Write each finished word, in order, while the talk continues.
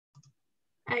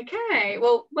Okay,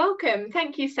 well, welcome.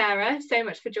 Thank you, Sarah, so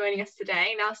much for joining us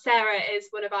today. Now, Sarah is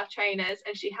one of our trainers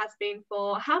and she has been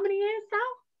for how many years now?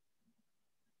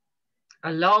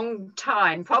 A long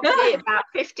time, probably about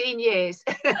 15 years.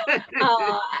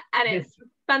 Oh, and it's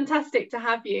fantastic to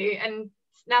have you. And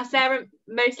now Sarah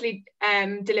mostly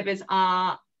delivers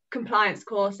our compliance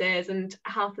courses and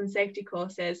health and safety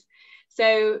courses.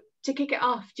 So to kick it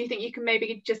off, do you think you can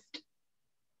maybe just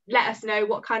let us know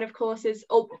what kind of courses,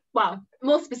 or well,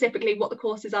 more specifically, what the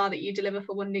courses are that you deliver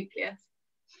for One Nucleus?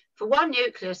 For One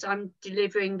Nucleus, I'm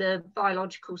delivering the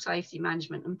Biological Safety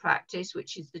Management and Practice,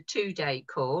 which is the 2-day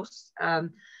course.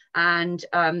 That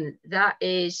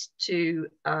is to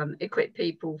equip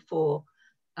people for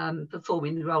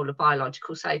performing the role of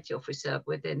biological safety officer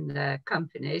within their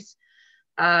companies.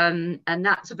 And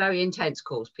that's a very intense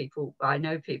course. I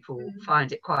know people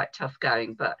find it quite tough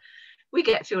going, but we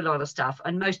get through a lot of stuff,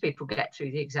 and most people get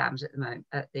through the exams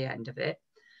at the end of it.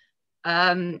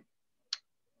 I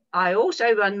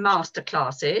also run master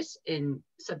classes in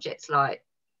subjects like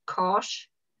COSH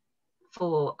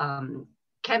for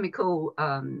chemical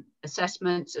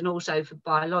assessments, and also for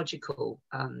biological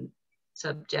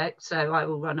subjects. So I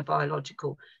will run a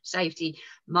biological safety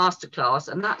masterclass,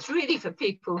 and that's really for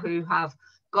people who have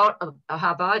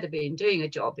either been doing a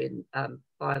job in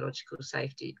biological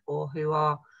safety, or who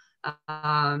are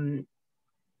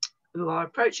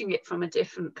approaching it from a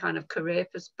different kind of career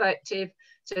perspective.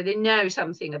 So they know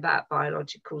something about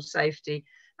biological safety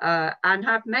and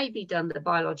have maybe done the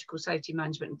Biological Safety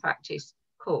Management and Practice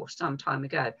course some time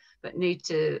ago, but need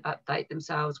to update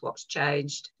themselves, what's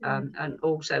changed. And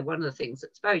also, one of the things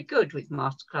that's very good with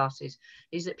masterclasses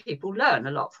is that people learn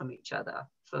a lot from each other,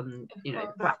 from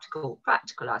practical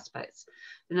aspects,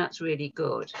 and that's really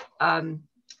good.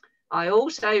 I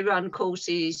also run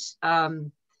courses,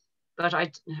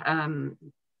 but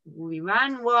we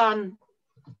ran one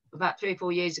about 3 or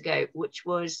 4 years ago, which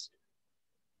was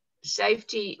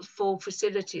safety for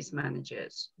facilities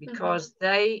managers, because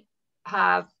they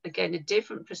have, again, a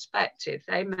different perspective.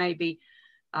 They may be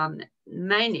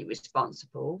mainly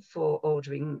responsible for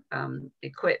ordering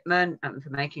equipment and for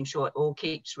making sure it all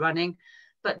keeps running,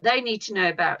 but they need to know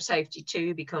about safety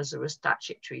too, because there are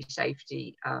statutory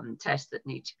safety tests that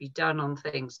need to be done on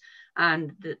things.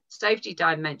 And the safety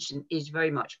dimension is very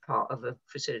much part of a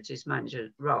facilities manager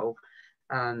role.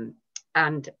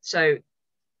 And so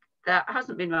that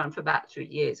hasn't been run for about 3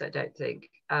 years, I don't think.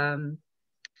 And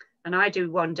I do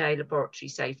 1-day laboratory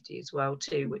safety as well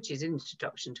too, which is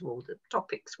introduction to all the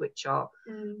topics which are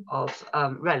of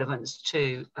relevance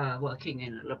to working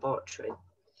in a laboratory.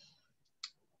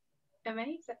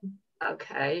 Amazing.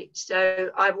 Okay,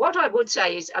 so what I would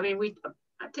say is, I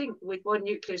think with One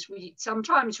Nucleus, we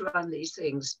sometimes run these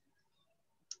things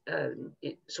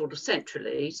sort of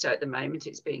centrally. So at the moment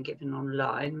it's being given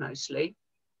online mostly,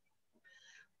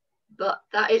 but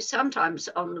that is sometimes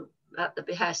at the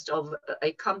behest of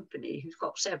a company who's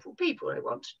got several people they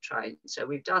want to train. So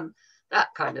we've done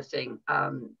that kind of thing.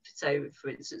 So for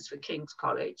instance, for King's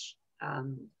College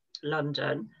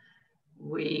London,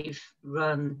 we've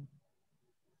run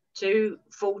 2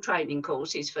 full training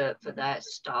courses for their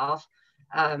staff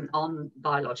on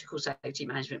biological safety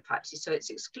management practice. So it's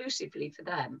exclusively for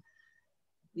them.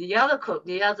 The other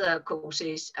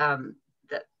courses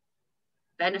that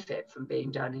benefit from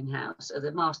being done in-house are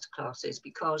the masterclasses,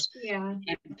 because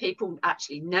people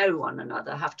actually know one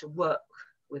another, have to work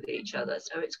with each other.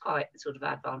 So it's quite sort of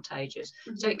advantageous.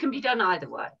 So it can be done either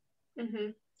way.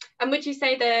 And would you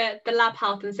say the lab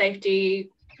health and safety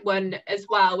one as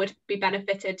well would be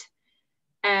benefited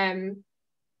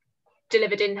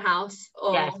delivered in-house?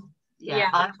 Or yeah,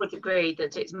 I would agree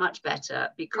that it's much better,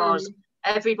 because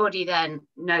everybody then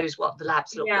knows what the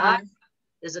labs look like.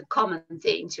 There's a common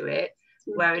theme to it,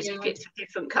 whereas if it's for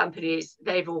different companies,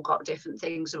 they've all got different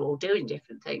things, they're all doing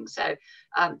different things. So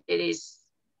it is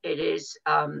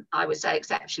I would say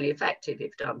exceptionally effective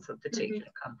if done for a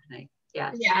particular company.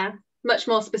 Much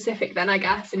more specific then, I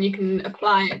guess, and you can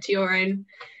apply it to your own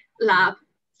lab.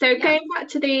 So going back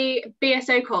to the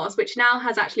BSO course, which now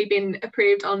has actually been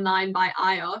approved online by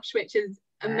IOSH, which is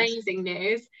amazing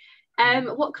news.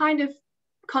 What kind of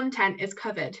content is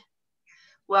covered?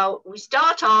 Well, we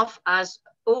start off, as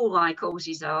all my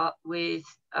courses are, with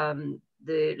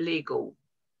the legal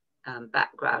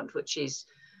background, which is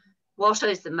what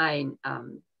is the main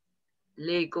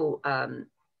legal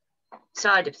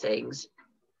side of things,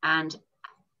 and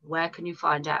where can you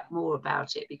find out more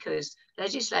about it, because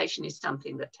legislation is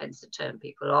something that tends to turn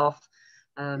people off.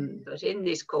 But in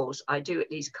this course, I do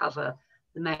at least cover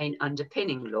the main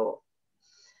underpinning law.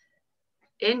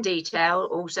 in detail,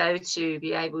 also to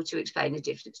be able to explain the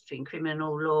difference between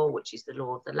criminal law, which is the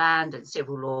law of the land, and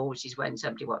civil law, which is when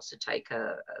somebody wants to take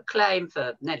a claim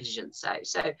for negligence.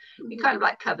 So we kind of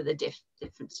like cover the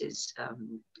differences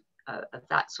of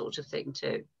that sort of thing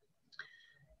too.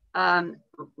 I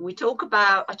talk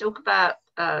about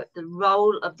the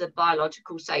role of the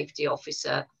biological safety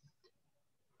officer,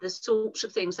 the sorts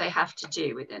of things they have to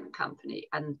do within a company,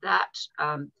 and that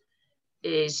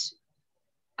is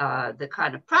the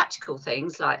kind of practical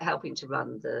things like helping to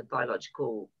run the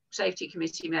biological safety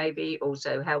committee, maybe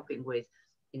also helping with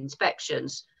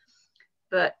inspections,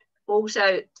 but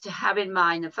also to have in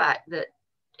mind the fact that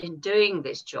in doing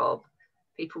this job,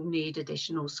 people need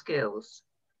additional skills,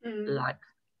 like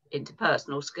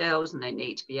interpersonal skills, and they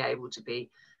need to be able to be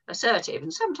assertive.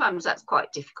 And sometimes that's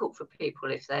quite difficult for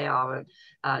people if they are,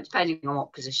 depending on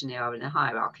what position they are in the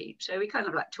hierarchy. So we kind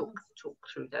of like talk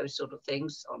through those sort of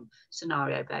things on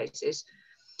scenario basis.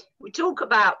 We talk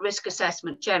about risk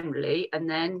assessment generally, and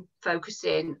then focus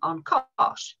in on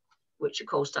COSH, which of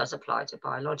course does apply to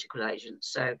biological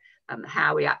agents. So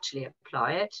how we actually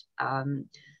apply it,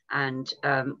 and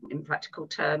in practical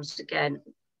terms, again,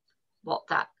 what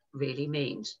that really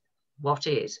means. What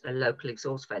is a local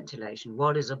exhaust ventilation?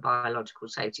 What is a biological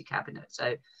safety cabinet?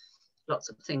 So lots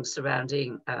of things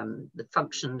surrounding the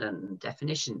function and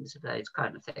definitions of those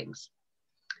kind of things.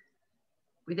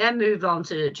 We then move on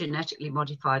to genetically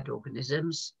modified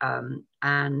organisms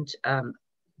and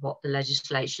what the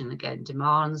legislation again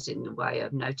demands in the way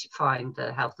of notifying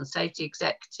the health and safety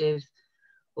executive,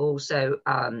 also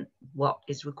what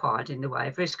is required in the way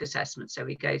of risk assessment. So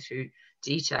we go through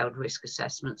detailed risk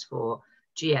assessments for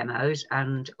GMOs,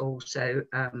 and also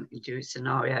do a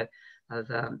scenario of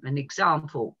an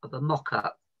example of a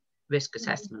mock-up risk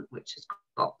assessment, which has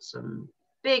got some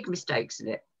big mistakes in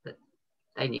it that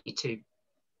they need to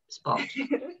spot.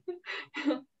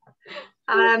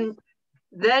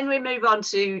 Then we move on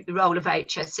to the role of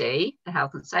HSE, the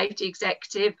Health and Safety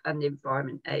Executive, and the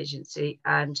Environment Agency.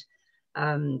 And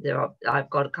I've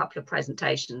got a couple of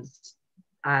presentations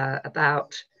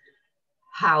about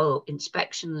how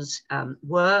inspections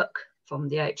work from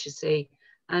the HSE,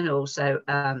 and also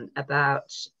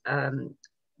about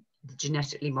the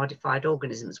genetically modified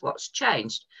organisms, what's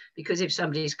changed. Because if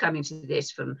somebody is coming to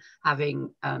this from having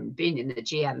been in the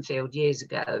GM field years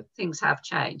ago, things have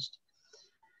changed.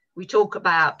 We talk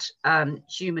about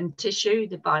human tissue,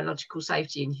 the biological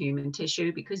safety in human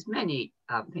tissue, because many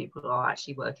people are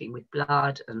actually working with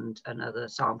blood and other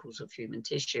samples of human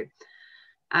tissue.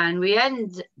 And we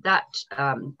end that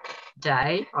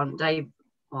day, on day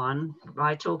one,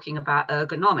 by talking about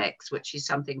ergonomics, which is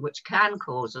something which can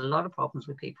cause a lot of problems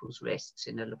with people's wrists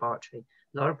in a laboratory.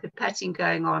 A lot of pipetting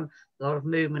going on, a lot of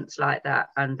movements like that,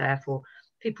 and therefore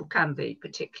people can be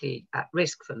particularly at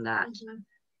risk from that.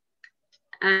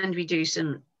 And we do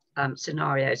some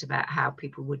scenarios about how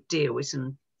people would deal with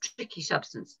some tricky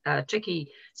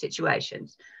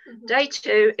situations. Day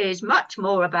two is much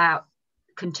more about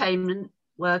containment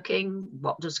working.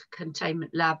 What does a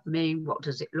containment lab mean? What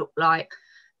does it look like?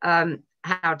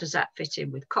 How does that fit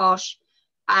in with COSH?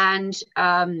 And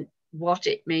what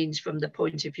it means from the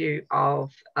point of view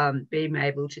of being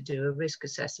able to do a risk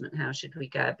assessment. How should we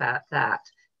go about that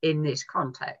in this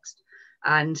context?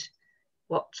 And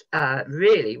what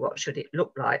should it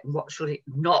look like, and what should it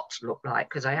not look like?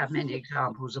 Because I have many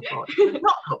examples of what it should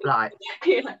not look like.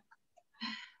 Yeah.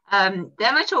 Then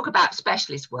I talk about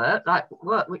specialist work, like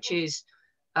work which is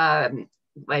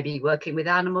maybe working with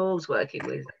animals, working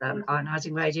with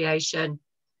ionizing radiation,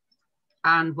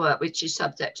 and work which is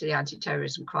subject to the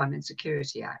Anti-Terrorism, Crime and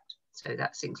Security Act. So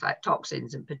that's things like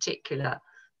toxins in particular,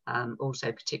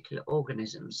 also particular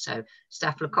organisms. So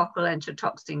staphylococcal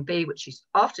enterotoxin B, which is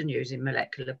often used in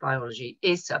molecular biology,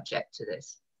 is subject to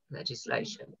this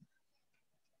legislation.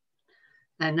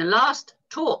 Then the last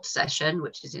talk session,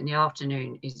 which is in the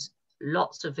afternoon, is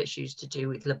lots of issues to do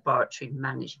with laboratory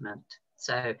management.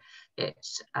 So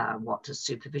it's what does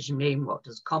supervision mean? What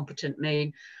does competent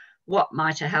mean? What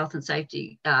might a health and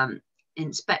safety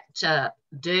inspector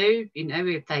do? You know,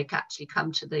 if they actually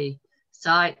come to the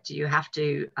site, do you have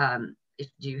to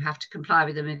comply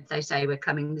with them if they say we're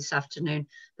coming this afternoon?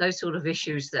 Those sort of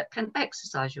issues that can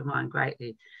exercise your mind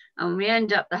greatly. And we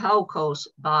end up the whole course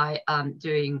by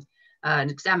doing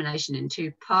an examination in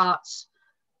two parts.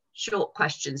 Short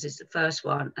questions is the first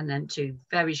one, and then two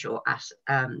very short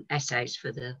essays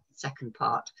for the second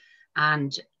part.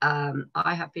 And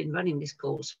I have been running this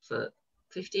course for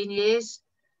 15 years,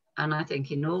 and I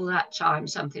think in all that time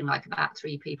something like about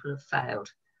 3 people have failed,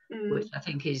 which I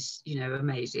think is, you know,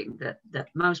 amazing that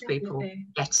most people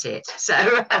get it.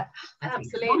 So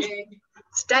absolutely.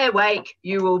 stay awake,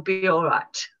 you will be all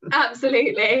right.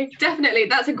 Absolutely, definitely.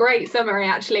 That's a great summary,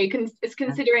 actually. It's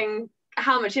considering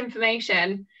how much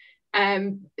information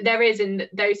there is in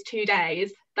those 2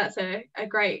 days. That's a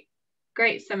great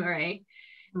summary.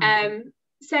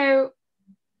 So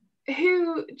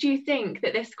who do you think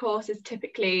that this course is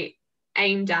typically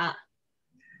aimed at?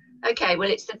 Okay, well,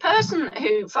 it's the person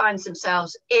who finds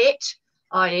themselves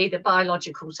i.e. the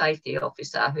biological safety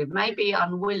officer, who maybe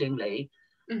unwillingly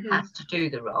has to do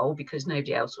the role because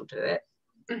nobody else will do it.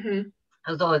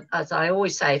 Although, as I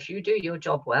always say, if you do your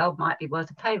job well, it might be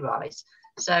worth a pay rise.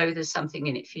 So there's something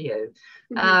in it for you.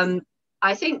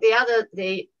 I think the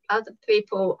other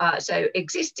people, so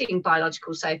existing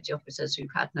biological safety officers who've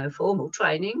had no formal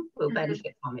training will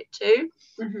benefit from it too.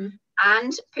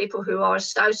 And people who are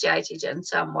associated in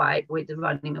some way with the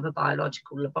running of a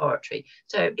biological laboratory.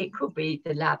 So it could be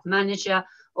the lab manager,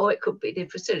 or it could be the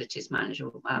facilities manager,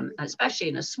 especially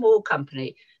in a small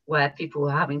company where people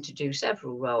are having to do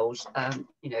several roles.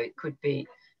 It could be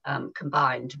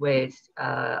combined with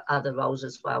other roles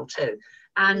as well too.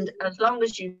 And as long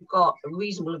as you've got a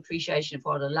reasonable appreciation of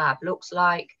what a lab looks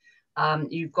like,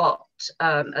 you've got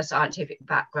a scientific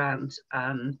background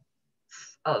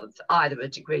of either a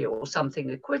degree or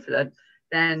something equivalent,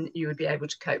 then you would be able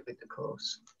to cope with the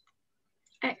course.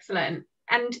 Excellent.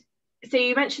 And so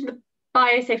you mentioned the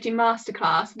biosafety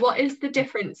masterclass. What is the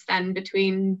difference then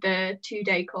between the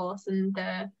 2-day course and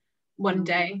the 1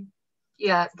 day?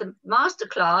 Yeah, the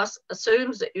masterclass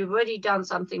assumes that you've already done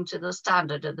something to the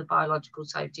standard of the biological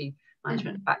safety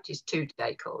management and practice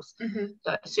 2-day course.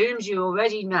 So it assumes you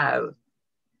already know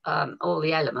all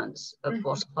the elements of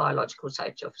what a biological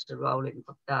safety officer role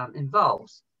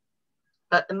involves.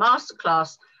 But the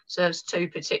masterclass serves 2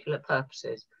 particular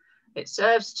purposes. It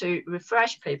serves to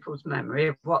refresh people's memory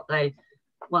of what they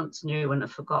once knew and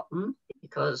have forgotten,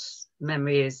 because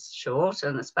memory is short,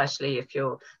 and especially if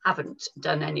you haven't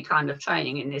done any kind of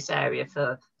training in this area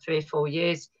for 3 or 4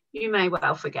 years, you may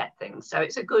well forget things. So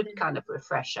it's a good kind of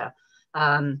refresher.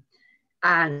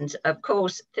 And of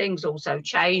course, things also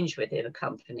change within a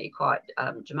company quite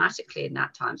dramatically in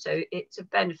that time. So it's a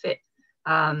benefit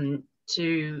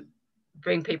to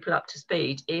bring people up to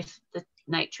speed if the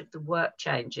nature of the work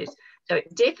changes. So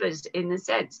it differs in the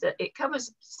sense that it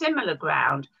covers similar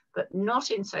ground, but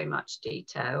not in so much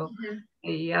detail.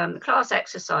 The class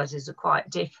exercises are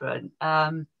quite different,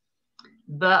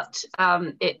 but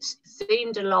it's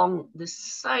themed along the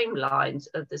same lines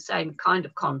of the same kind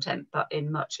of content, but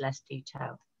in much less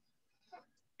detail.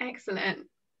 Excellent.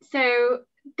 So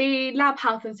the lab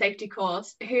health and safety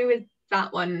course, who is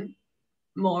that one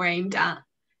more aimed at?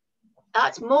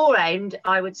 That's more aimed,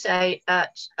 I would say,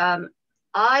 at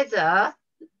either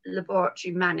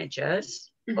laboratory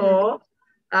managers, or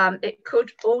it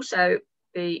could also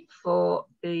be for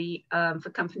the for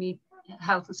company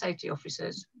health and safety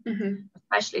officers,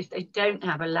 especially if they don't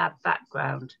have a lab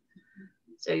background.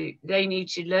 So they need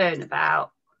to learn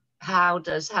about how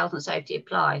does health and safety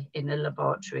apply in a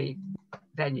laboratory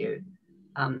venue.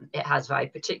 It has very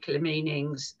particular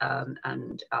meanings,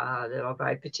 and there are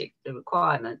very particular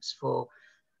requirements for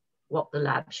what the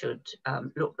lab should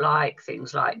look like,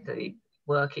 things like the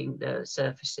working the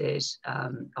surfaces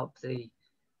of the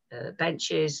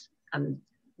benches, and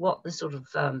what the sort of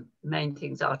main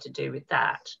things are to do with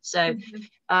that. So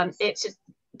it's a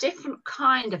different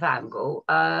kind of angle.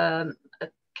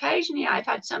 Occasionally I've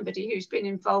had somebody who's been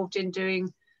involved in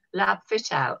doing lab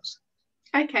fit outs.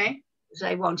 Okay.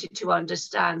 They wanted to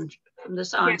understand from the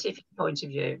scientific point of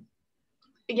view.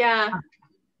 Yeah.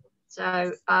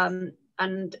 So,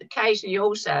 and occasionally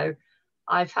also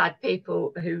I've had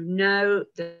people who know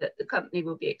that the company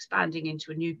will be expanding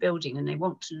into a new building and they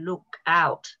want to look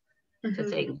out for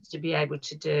things to be able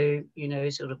to do,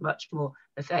 sort of much more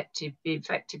effective, be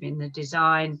effective in the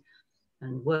design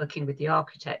and working with the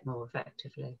architect more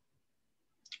effectively.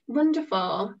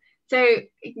 Wonderful. So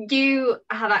you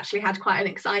have actually had quite an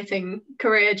exciting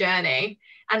career journey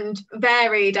and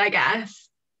varied, I guess.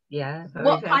 Yeah.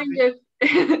 What kind of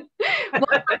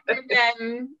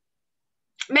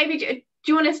maybe do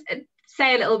you want to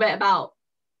say a little bit about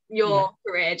your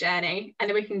career journey, and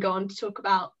then we can go on to talk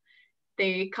about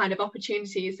the kind of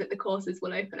opportunities that the courses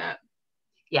will open up?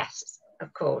 Yes,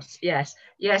 of course. Yes.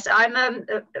 I'm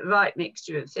a right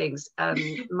mixture of things.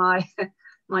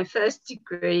 My first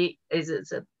degree is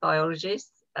as a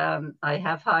biologist. I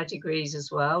have higher degrees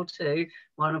as well too,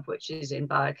 one of which is in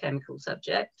biochemical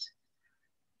subject.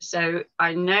 So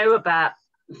I know about,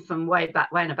 from way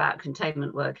back when, about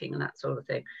containment working and that sort of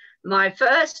thing. My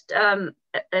first,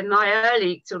 in my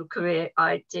early sort of career,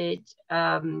 I did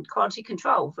quality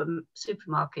control for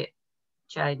supermarket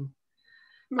chain.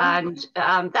 And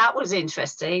that was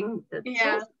interesting. The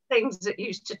sorts of things that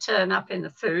used to turn up in the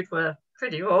food were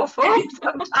pretty awful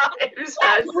sometimes.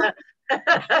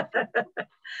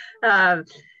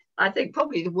 I think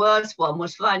probably the worst one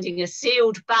was finding a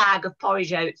sealed bag of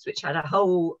porridge oats which had a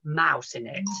whole mouse in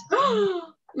it.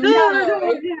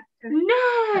 No.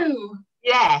 No.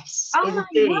 Yes. Oh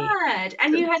indeed. my word.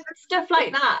 And you had stuff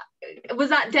like that. Was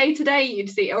that day to day you'd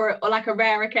see, or like a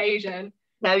rare occasion?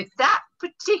 No, that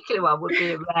particular one would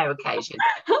be a rare occasion.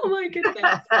 Oh my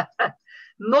goodness.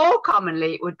 More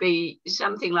commonly, it would be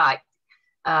something like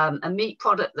a meat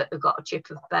product that got a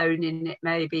chip of bone in it,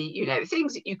 maybe, you know,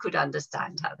 things that you could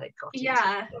understand how they got into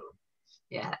it.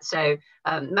 Yeah, so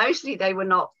mostly they were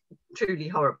not truly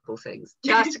horrible things.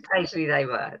 Just occasionally they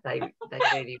were. They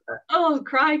really were. Oh,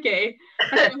 crikey.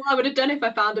 I don't know what I would have done if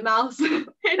I found a mouse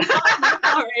inside my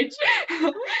porridge.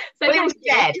 So well, it was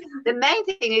dead. The main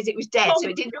thing is it was dead, so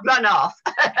it didn't run off.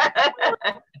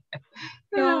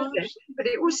 But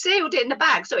it was sealed in the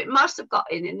bag, so it must have got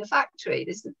in the factory.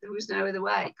 There was no other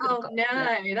way. Oh no,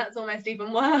 that's almost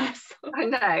even worse. I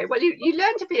know. Well, you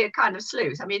learn to be a kind of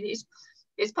sleuth. I mean,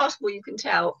 it's possible you can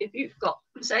tell if you've got,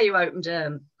 say you opened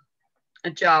a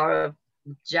jar of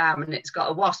jam and it's got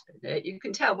a wasp in it, you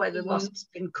can tell whether the wasp's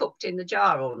been cooked in the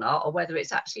jar or not, or whether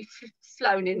it's actually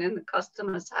flown in the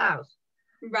customer's house.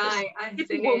 Right, I see.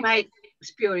 People will make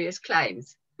spurious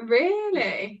claims.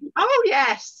 Really? Oh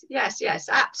yes,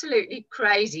 absolutely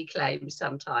crazy claims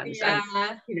sometimes. Yeah.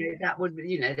 And, you know, that would,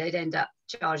 you know, they'd end up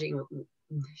charging a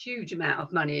huge amount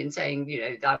of money and saying, you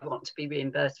know, I want to be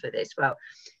reimbursed for this. Well,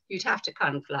 you'd have to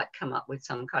kind of like come up with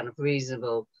some kind of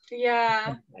reasonable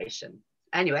information.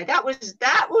 Anyway, that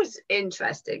was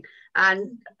interesting.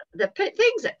 And the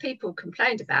things that people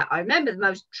complained about, I remember the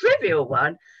most trivial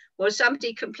one was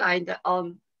somebody complained that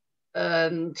on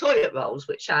toilet rolls,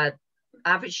 which had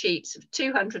average sheets of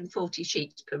 240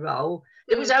 sheets per roll,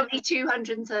 there was only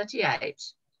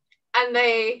 238. And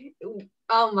they,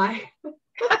 oh my,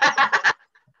 I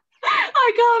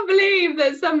can't believe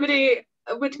that somebody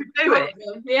would do it.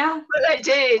 Yeah. Well, they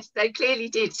did. They clearly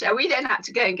did. So we then had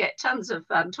to go and get tons of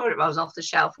toilet rolls off the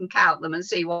shelf and count them and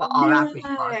see what our average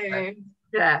was. So,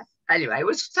 yeah. Anyway,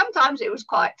 sometimes it was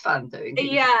quite fun doing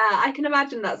things. Yeah, I can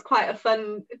imagine that's quite a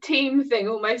fun team thing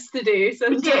almost to do.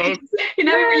 Sometimes you're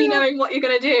never really knowing what you're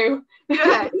going to do.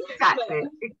 Yeah,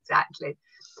 exactly.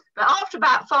 But after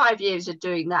about 5 years of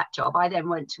doing that job, I then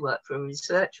went to work for a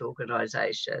research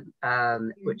organisation,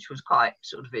 which was quite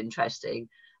sort of interesting.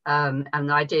 And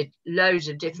I did loads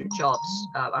of different jobs.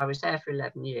 I was there for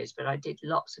 11 years, but I did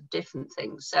lots of different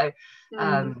things. So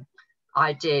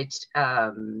I did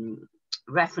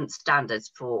reference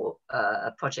standards for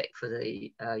a project for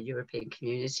the European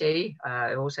community.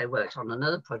 I also worked on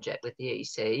another project with the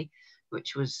EC,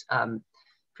 which was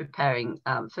preparing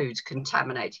foods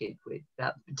contaminated with,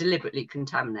 deliberately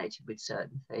contaminated with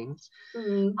certain things.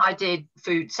 I did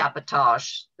food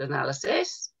sabotage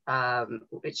analysis,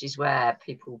 which is where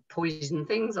people poison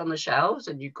things on the shelves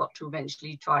and you've got to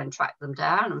eventually try and track them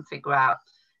down and figure out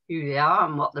who they are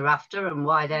and what they're after and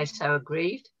why they're so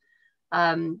aggrieved.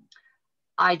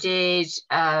 I did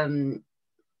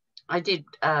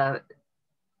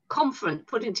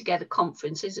putting together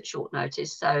conferences at short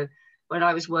notice. So when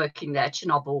I was working there,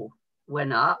 Chernobyl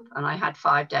went up and I had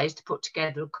 5 days to put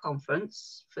together a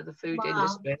conference for the food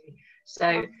industry.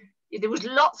 So there was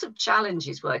lots of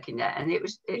challenges working there, and it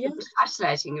was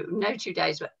fascinating. No 2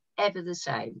 days were ever the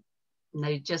same. And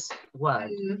they just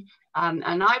weren't.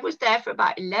 And I was there for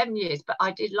about 11 years, but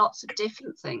I did lots of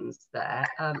different things there.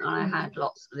 And I had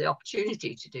the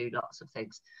opportunity to do lots of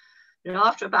things. You know,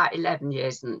 after about 11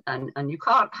 years, and you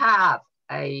can't have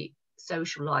a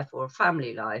social life or a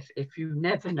family life if you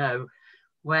never know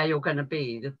where you're going to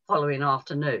be the following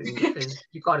afternoon, because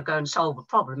you've got to go and solve a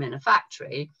problem in a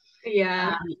factory.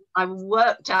 Yeah. I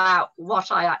worked out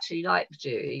what I actually liked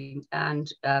doing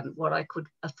and what I could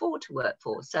afford to work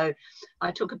for. So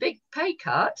I took a big pay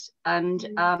cut and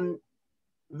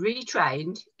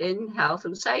retrained in health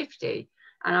and safety.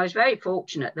 And I was very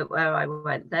fortunate that where I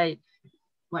went, they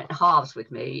went halves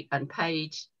with me and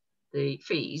paid the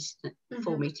fees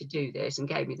for me to do this and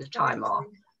gave me the time off.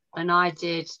 And I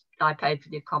paid for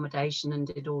the accommodation and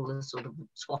did all the sort of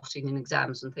swatting and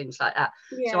exams and things like that.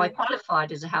 So I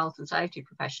qualified as a health and safety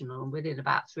professional, and within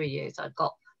about 3 years I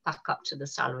got back up to the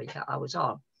salary that I was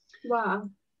on. Wow.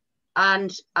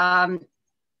 And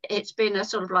it's been a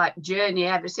sort of like journey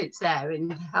ever since there in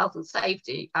health and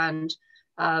safety. And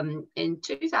in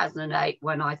 2008,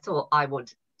 when I thought I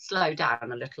would slow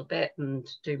down a little bit and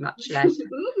do much less,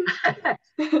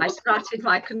 I started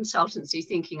my consultancy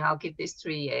thinking I'll give this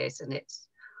 3 years, and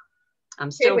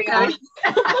I'm still going.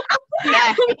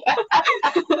 Yeah.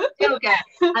 Still get.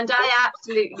 And I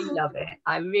absolutely love it.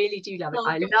 I really do love it.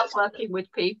 I love working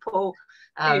with people.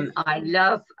 I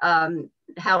love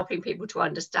helping people to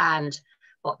understand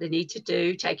what they need to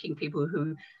do, taking people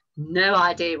who no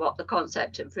idea what the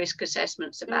concept of risk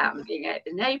assessment's about and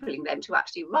enabling them to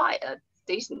actually write a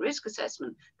decent risk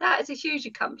assessment. That is a huge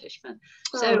accomplishment.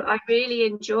 So I really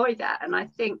enjoy that. And I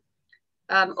think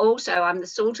also I'm the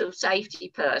sort of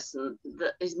safety person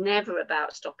that is never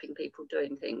about stopping people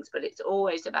doing things, but it's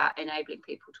always about enabling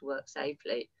people to work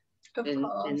safely in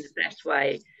the best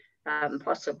way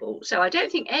possible. So I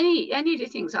don't think any of the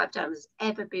things I've done has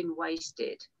ever been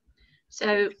wasted.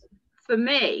 So for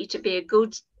me to be a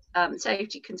good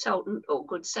safety consultant or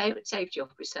good safety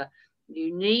officer,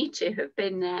 you need to have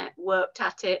been there, worked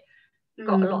at it,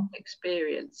 got a lot of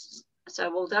experience.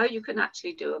 So although you can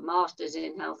actually do a master's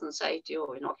in health and safety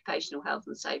or in occupational health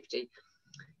and safety,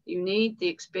 you need the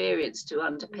experience to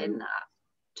underpin that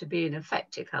to be an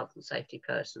effective health and safety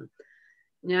person.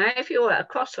 Now, if you're at a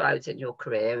crossroads in your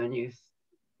career and you've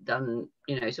done,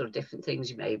 sort of different things,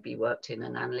 you maybe worked in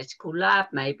an analytical lab,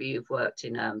 maybe you've worked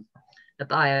in a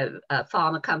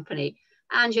pharma company,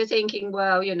 and you're thinking,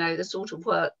 well, the sort of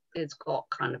work is got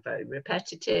kind of very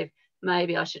repetitive,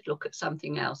 maybe I should look at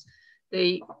something else.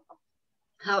 The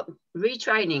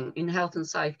retraining in health and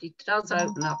safety does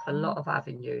open up a lot of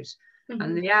avenues,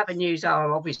 and the avenues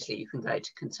are obviously you can go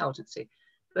to consultancy,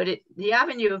 but the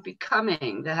avenue of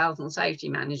becoming the health and safety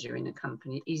manager in a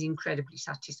company is incredibly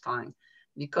satisfying,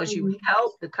 because you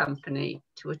help the company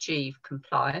to achieve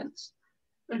compliance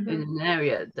in an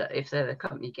area that if the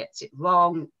company gets it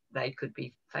wrong, they could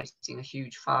be facing a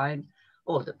huge fine,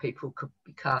 or that people could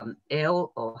become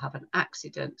ill or have an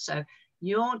accident. So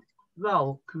your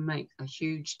role can make a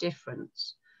huge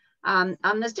difference. And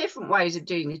there's different ways of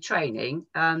doing the training.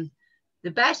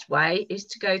 The best way is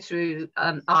to go through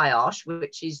IOSH,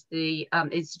 which is the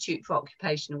Institute for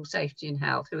Occupational Safety and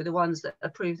Health, who are the ones that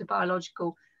approve the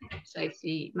biological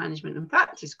safety management and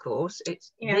practice course.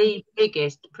 It's the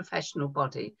biggest professional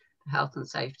body for health and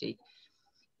safety.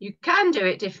 You can do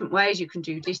it different ways. You can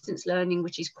do distance learning,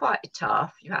 which is quite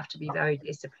tough. You have to be very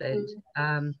disciplined.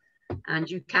 And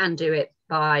you can do it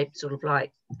by sort of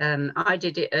like, I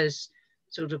did it as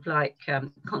sort of like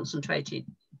concentrated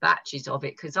batches of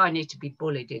it, because I need to be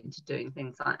bullied into doing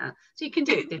things like that. So you can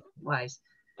do it different ways.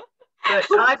 But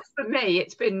for me,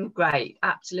 it's been great,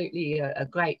 absolutely a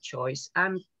great choice.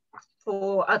 And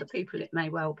for other people, it may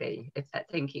well be, if they're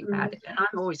thinking about it. And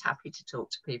I'm always happy to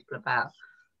talk to people about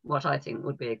what I think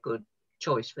would be a good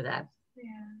choice for them.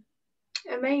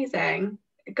 Yeah, amazing.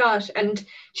 Gosh, and do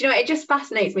you know, it just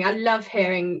fascinates me. I love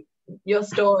hearing your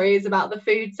stories about the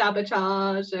food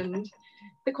sabotage and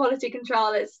the quality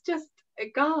control. It's just,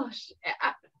 gosh,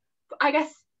 I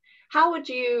guess, how would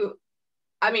you,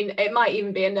 I mean, it might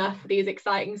even be enough for these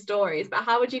exciting stories, but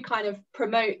how would you kind of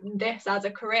promote this as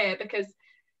a career? Because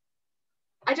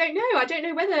I don't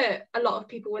know whether a lot of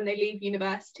people, when they leave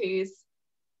universities,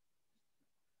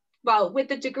 well, with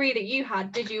the degree that you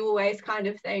had, did you always kind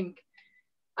of think,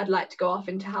 I'd like to go off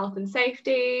into health and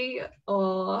safety,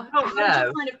 or how did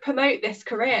you kind of promote this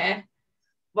career?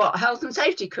 What, health and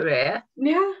safety career?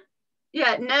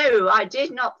 Yeah, no, I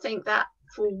did not think that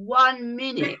for 1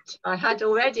 minute. I had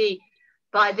already,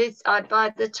 by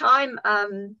the time,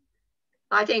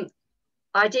 I think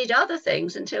I did other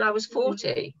things until I was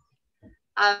 40.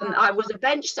 I was a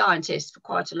bench scientist for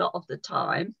quite a lot of the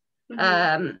time.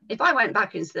 If I went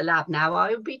back into the lab now, I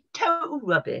would be total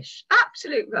rubbish,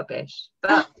 absolute rubbish.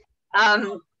 But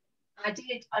I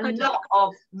did a lot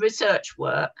of research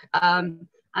work, and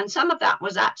some of that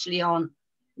was actually on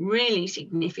really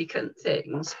significant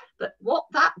things. But what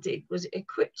that did was it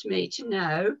equipped me to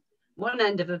know one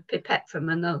end of a pipette from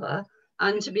another,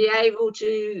 and to be able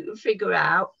to figure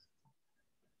out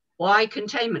why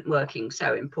containment working is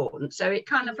so important. So it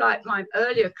kind of like my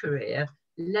earlier career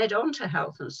led on to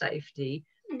health and safety.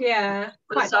 Yeah,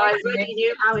 because I already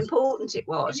knew how important it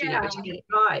was, to get it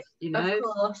right, Of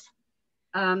course.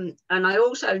 And I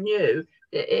also knew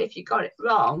that if you got it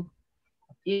wrong,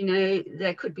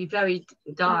 there could be very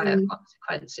dire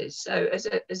consequences. So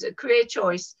as a career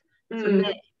choice for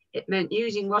me, it meant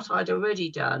using what I'd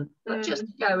already done, but just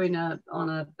going on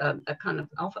a kind of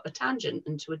off a tangent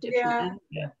into a different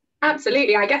area.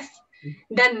 Absolutely. I guess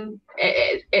then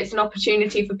it's an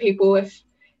opportunity for people, if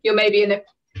you're maybe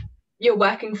you're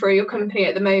working for your company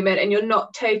at the moment and you're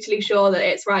not totally sure that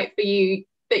it's right for you,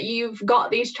 but you've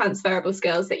got these transferable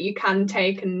skills that you can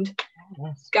take and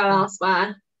go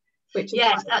elsewhere. Which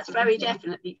is that's very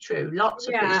definitely true. Lots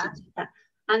of reasons.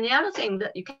 And the other thing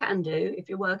that you can do if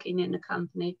you're working in a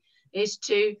company is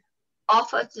to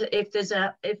offer to, if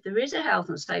there is a health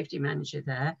and safety manager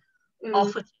there,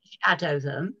 offer to shadow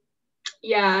them.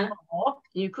 Yeah. Or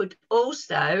you could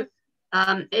also,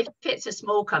 if it's a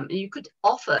small company, you could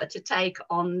offer to take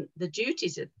on the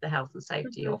duties of the health and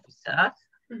safety officer,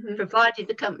 provided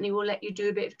the company will let you do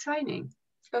a bit of training.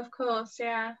 Of course,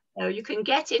 yeah. So you can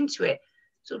get into it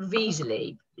sort of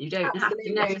easily. You don't have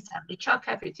to necessarily chuck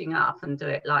everything up and do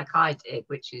it like I did,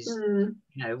 which is, you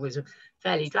know, was a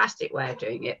fairly drastic way of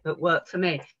doing it, but worked for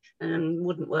me and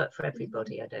wouldn't work for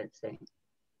everybody, I don't think.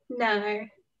 No,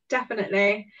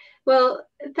 definitely. Well,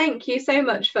 thank you so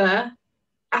much for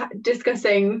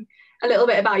discussing a little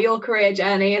bit about your career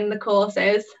journey and the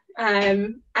courses,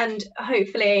 and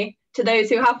hopefully to those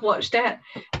who have watched it,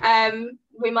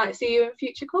 we might see you in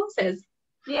future courses.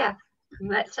 Yeah,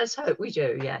 let's hope we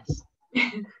do, yes.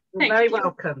 You're very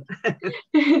welcome.